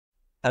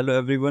Hello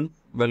everyone,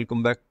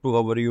 welcome back to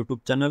our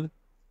YouTube channel.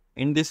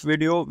 In this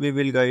video, we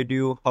will guide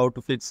you how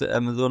to fix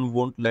Amazon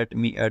won't let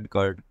me add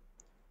card.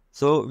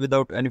 So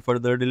without any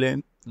further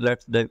delay,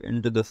 let's dive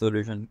into the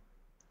solution.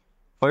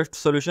 First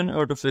solution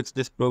how to fix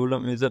this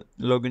problem is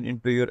login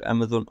into your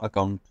Amazon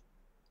account.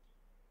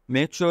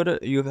 Make sure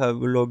you have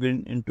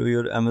login into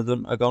your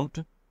Amazon account.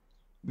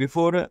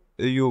 Before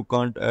you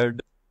can't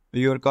add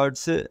your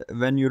cards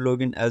when you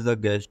log in as a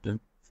guest.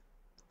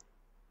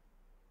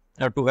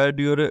 To add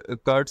your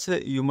cards,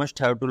 you must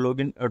have to log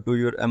in to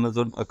your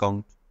Amazon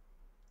account.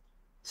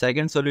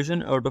 Second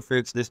solution how to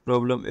fix this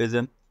problem is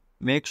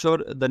make sure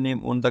the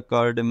name on the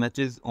card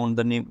matches on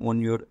the name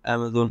on your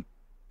Amazon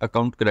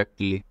account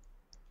correctly.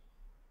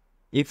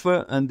 If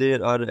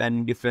there are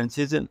any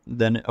differences,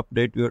 then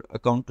update your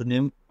account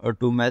name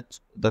to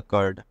match the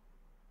card.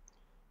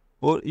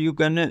 Or you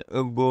can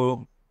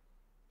go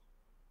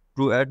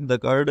to add the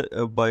card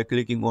by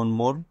clicking on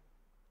more,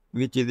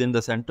 which is in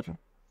the center,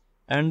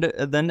 and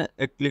then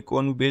click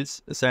on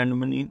bills, send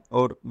money,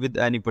 or with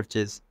any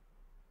purchase,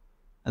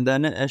 and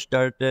then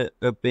start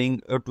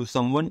paying to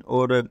someone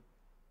or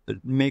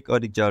make a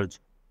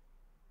recharge.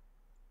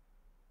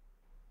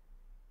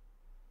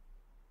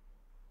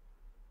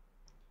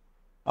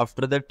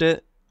 After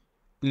that,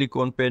 click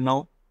on pay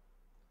now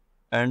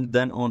and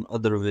then on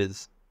other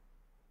ways.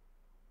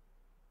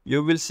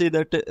 You will see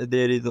that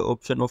there is the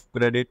option of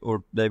credit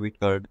or debit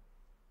card.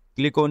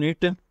 Click on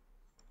it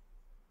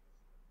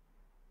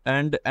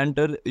and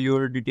enter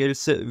your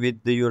details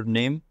with your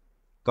name,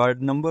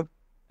 card number,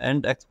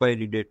 and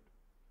expiry date.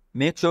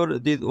 Make sure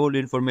these all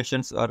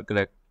informations are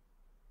correct.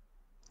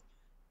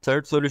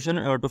 Third solution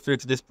to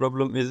fix this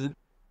problem is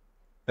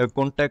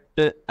contact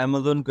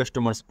Amazon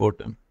customer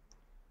support.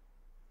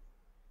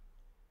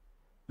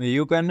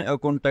 You can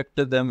contact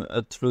them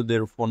through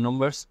their phone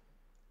numbers,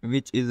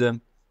 which is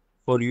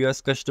for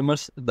US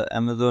customers. The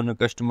Amazon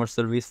customer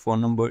service phone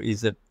number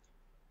is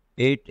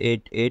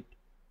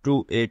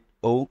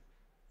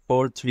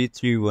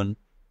 888-280-4331.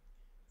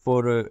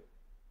 For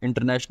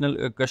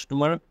international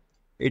customer,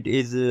 it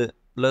is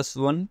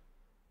 +1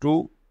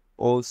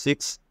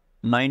 206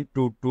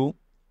 922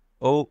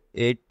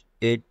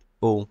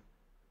 0880.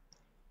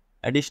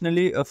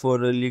 Additionally, for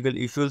legal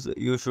issues,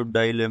 you should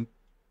dial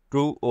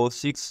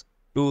 206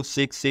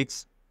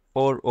 266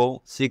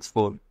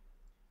 4064.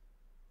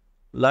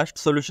 Last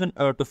solution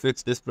to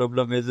fix this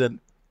problem is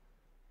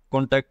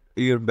contact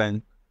your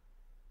bank.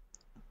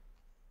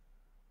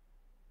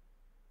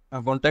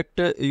 Contact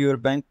your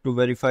bank to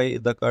verify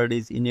the card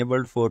is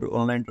enabled for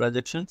online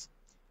transactions,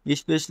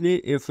 especially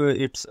if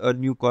it's a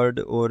new card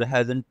or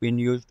hasn't been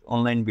used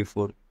online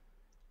before.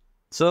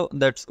 So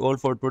that's all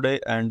for today,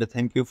 and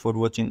thank you for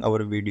watching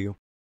our video.